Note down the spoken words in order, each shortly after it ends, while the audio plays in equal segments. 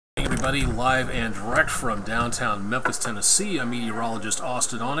everybody, live and direct from downtown Memphis, Tennessee. I'm meteorologist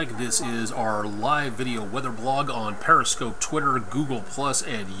Austen Onek. This is our live video weather blog on Periscope, Twitter, Google+,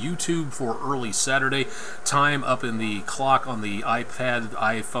 and YouTube for early Saturday. Time up in the clock on the iPad,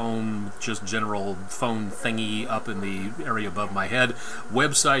 iPhone, just general phone thingy up in the area above my head.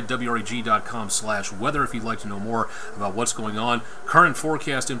 Website, WREG.com/weather if you'd like to know more about what's going on. Current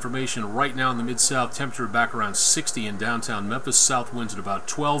forecast information right now in the Mid-South, temperature back around 60 in downtown Memphis, south winds at about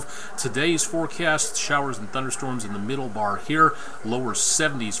 12. Today's forecast, showers and thunderstorms in the middle bar here, lower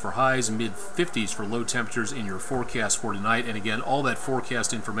 70s for highs, mid 50s for low temperatures in your forecast for tonight. And again, all that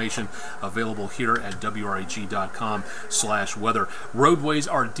forecast information available here at WREG.com/weather. Roadways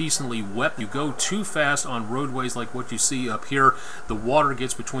are decently wet. You go too fast on roadways like what you see up here, the water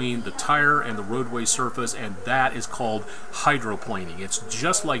gets between the tire and the roadway surface, and that is called hydroplaning. It's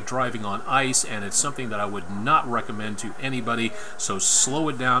just like driving on ice, and it's something that I would not recommend to anybody, so slow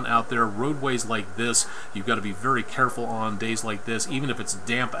it down out there. Roadways like this, you've got to be very careful on days like this. Even if it's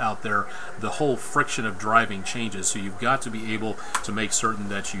damp out there, the whole friction of driving changes, so you've got to be able to make certain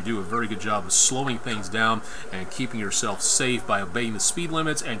that you do a very good job of slowing things down and keeping yourself safe by obeying the speed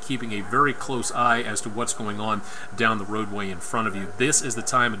limits and keeping a very close eye as to what's going on down the roadway in front of you. This is the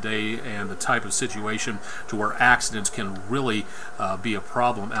time of day and the type of situation to where accidents can really be a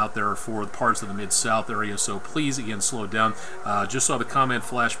problem out there for parts of the Mid-South area, so please, again, slow it down. Just saw the comment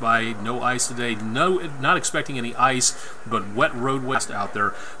flash by, no ice today. No, not expecting any ice, but wet roadways out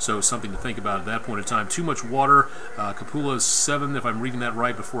there, so something to think about at that point in time. Too much water, Capula 7, if I'm reading that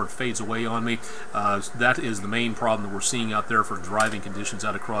right, before it fades away on me. That is the main problem that we're seeing out there for driving conditions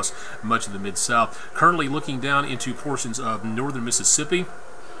out across much of the Mid-South. Currently looking down into portions of northern Mississippi.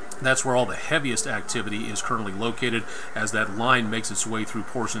 That's where all the heaviest activity is currently located, as that line makes its way through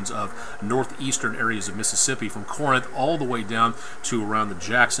portions of northeastern areas of Mississippi, from Corinth all the way down to around the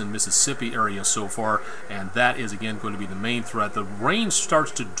Jackson, Mississippi area so far, and that is again going to be the main threat. The rain starts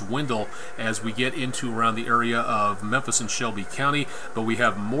to dwindle as we get into around the area of Memphis and Shelby County, but we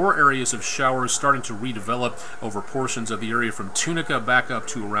have more areas of showers starting to redevelop over portions of the area from Tunica back up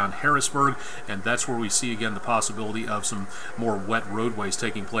to around Harrisburg, and that's where we see again the possibility of some more wet roadways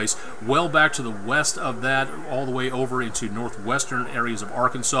taking place. Well back to the west of that, all the way over into northwestern areas of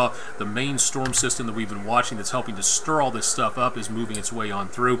Arkansas, the main storm system that we've been watching that's helping to stir all this stuff up is moving its way on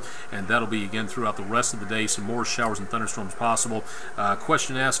through, and that'll be again throughout the rest of the day. Some more showers and thunderstorms possible.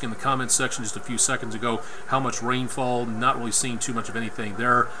 Question asked in the comments section just a few seconds ago, how much rainfall? Not really seeing too much of anything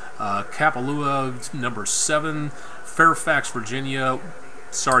there. Kapalua, number 7, Fairfax, Virginia.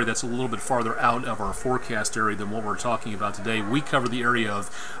 Sorry, that's a little bit farther out of our forecast area than what we're talking about today. We cover the area of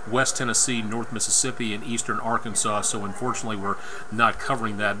West Tennessee, North Mississippi, and eastern Arkansas, so unfortunately we're not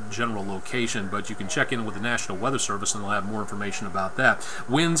covering that general location, but you can check in with the National Weather Service and they'll have more information about that.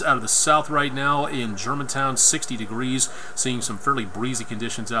 Winds out of the south right now in Germantown, 60 degrees, seeing some fairly breezy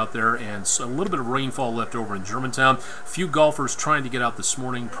conditions out there, and a little bit of rainfall left over in Germantown. Few golfers trying to get out this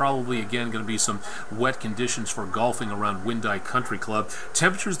morning. Probably, again, going to be some wet conditions for golfing around Windeye Country Club.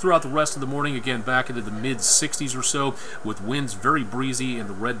 Temperatures throughout the rest of the morning, again, back into the mid-60s or so, with winds very breezy and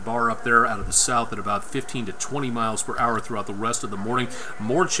the red bar up there out of the south at about 15 to 20 miles per hour throughout the rest of the morning.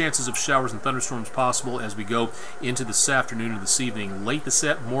 More chances of showers and thunderstorms possible as we go into this afternoon and this evening. Late this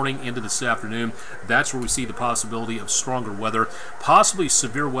morning into this afternoon, that's where we see the possibility of stronger weather, possibly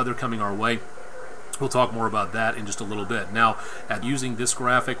severe weather coming our way. We'll talk more about that in just a little bit. Now, at using this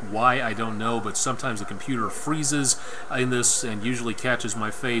graphic, why, I don't know, but sometimes the computer freezes in this and usually catches my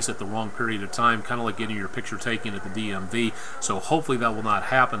face at the wrong period of time, kind of like getting your picture taken at the DMV. So hopefully that will not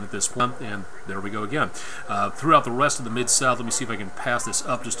happen at this point, and there we go again. Throughout the rest of the Mid-South, let me see if I can pass this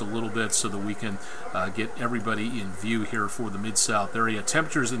up just a little bit so that we can get everybody in view here for the Mid-South area.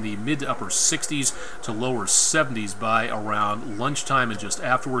 Temperatures in the mid to upper 60s to lower 70s by around lunchtime and just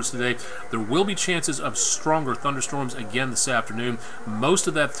afterwards today. There will be chances of stronger thunderstorms again this afternoon. Most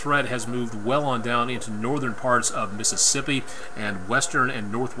of that threat has moved well on down into northern parts of Mississippi and western and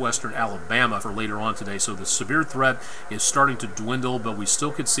northwestern Alabama for later on today. So the severe threat is starting to dwindle, but we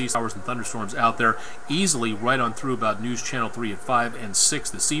still could see showers and thunderstorms out there easily right on through about News Channel 3 at 5 and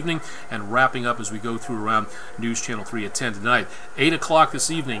 6 this evening, and wrapping up as we go through around News Channel 3 at 10 tonight. 8 o'clock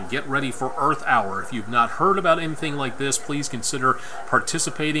this evening, get ready for Earth Hour. If you've not heard about anything like this, please consider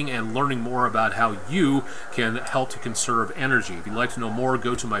participating and learning more about how you can help to conserve energy. If you'd like to know more,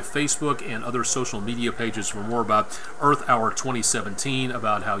 go to my Facebook and other social media pages for more about Earth Hour 2017,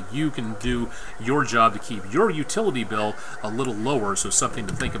 about how you can do your job to keep your utility bill a little lower. So something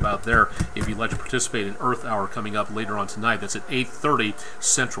to think about there if you'd like to participate in Earth Hour coming up later on tonight. That's at 8:30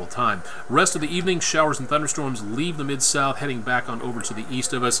 Central Time. Rest of the evening, showers and thunderstorms leave the Mid-South, heading back on over to the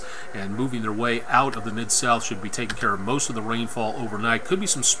east of us and moving their way out of the Mid-South. Should be taking care of most of the rainfall overnight. Could be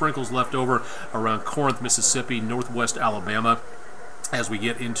some sprinkles left over around Corinth, Mississippi, northwest Alabama. As we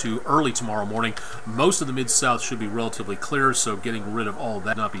get into early tomorrow morning, most of the Mid-South should be relatively clear, so getting rid of all of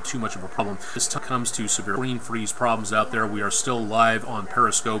that not be too much of a problem. This time comes to severe screen freeze problems out there. We are still live on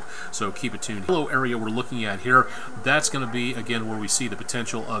Periscope, so keep it tuned. The yellow area we're looking at here, that's going to be, again, where we see the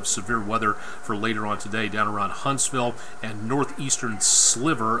potential of severe weather for later on today, down around Huntsville and northeastern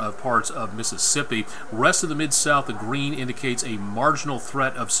sliver of parts of Mississippi. Rest of the Mid-South, the green indicates a marginal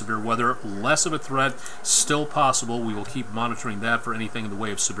threat of severe weather. Less of a threat, still possible. We will keep monitoring that for anything in the way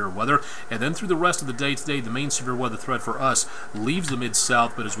of severe weather. And then through the rest of the day today, the main severe weather threat for us leaves the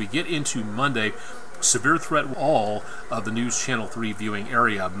Mid-South, but as we get into Monday, severe threat all of the News Channel 3 viewing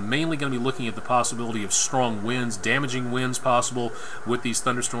area. Mainly going to be looking at the possibility of strong winds, damaging winds possible with these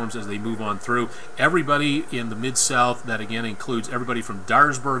thunderstorms as they move on through. Everybody in the Mid-South, that again includes everybody from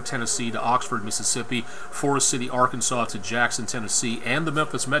Dyersburg, Tennessee to Oxford, Mississippi, Forest City, Arkansas to Jackson, Tennessee, and the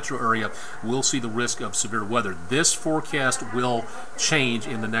Memphis metro area will see the risk of severe weather. This forecast will change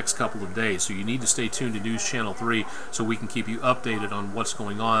in the next couple of days, so you need to stay tuned to News Channel 3 so we can keep you updated on what's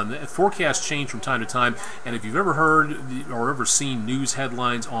going on. The forecasts change from time to time, and if you've ever heard or ever seen news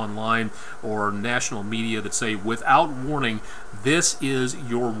headlines online or national media that say without warning, this is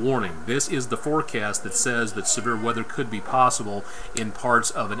your warning. This is the forecast that says that severe weather could be possible in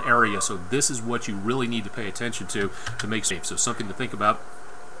parts of an area. So this is what you really need to pay attention to make safe. So something to think about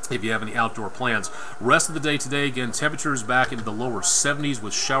if you have any outdoor plans. Rest of the day today, again, temperatures back into the lower 70s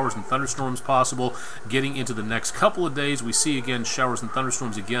with showers and thunderstorms possible. Getting into the next couple of days, we see again showers and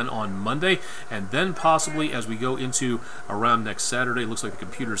thunderstorms again on Monday, and then possibly as we go into around next Saturday. Looks like the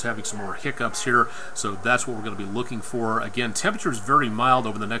computer's having some more hiccups here, so that's what we're going to be looking for. Again, temperatures very mild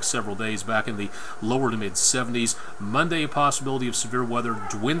over the next several days, back in the lower to mid 70s. Monday, a possibility of severe weather,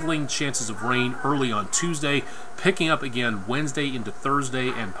 dwindling chances of rain early on Tuesday, picking up again Wednesday into Thursday,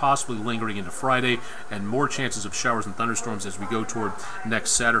 and possibly lingering into Friday, and more chances of showers and thunderstorms as we go toward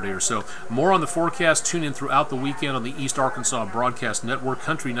next Saturday or so. More on the forecast. Tune in throughout the weekend on the East Arkansas Broadcast Network,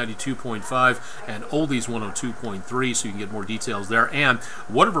 Country 92.5 and Oldies 102.3, so you can get more details there. And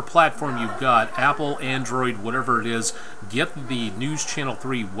whatever platform you've got, Apple, Android, whatever it is, get the News Channel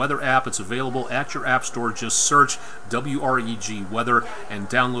 3 weather app. It's available at your app store. Just search WREG Weather and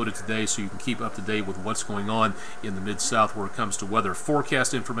download it today so you can keep up to date with what's going on in the Mid-South where it comes to weather.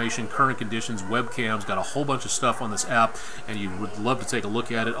 Forecast information, current conditions, webcams, got a whole bunch of stuff on this app, and you would love to take a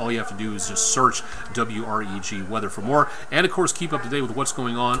look at it. All you have to do is just search WREG Weather for more. And of course, keep up to date with what's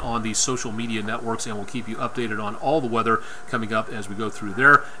going on these social media networks, and we'll keep you updated on all the weather coming up as we go through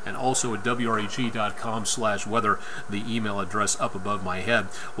there, and also at WREG.com/weather, the email address up above my head.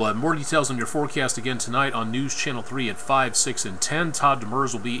 We'll have more details on your forecast again tonight on News Channel 3 at 5, 6, and 10. Todd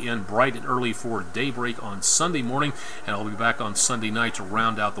Demers will be in bright and early for daybreak on Sunday morning, and I'll be back on Sunday night to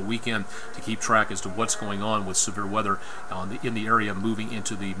round out the weekend to keep track as to what's going on with severe weather in the area moving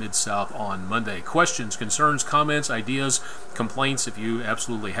into the Mid-South on Monday. Questions, concerns, comments, ideas, complaints, if you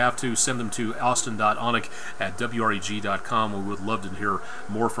absolutely have to, send them to Austen.Onek at WREG.com. We would love to hear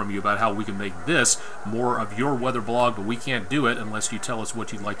more from you about how we can make this more of your weather blog, but we can't do it unless you tell us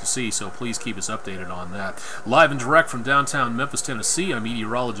what you'd like to see, so please keep us updated on that. Live and direct from downtown Memphis, Tennessee, I'm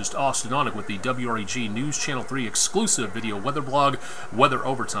meteorologist Austen Onek with the WREG News Channel 3 exclusive video weather blog, Weather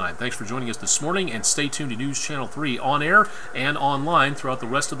Overtime. Thanks for joining us this morning, and stay tuned to News Channel 3 on air and online throughout the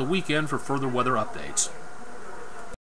rest of the weekend for further weather updates.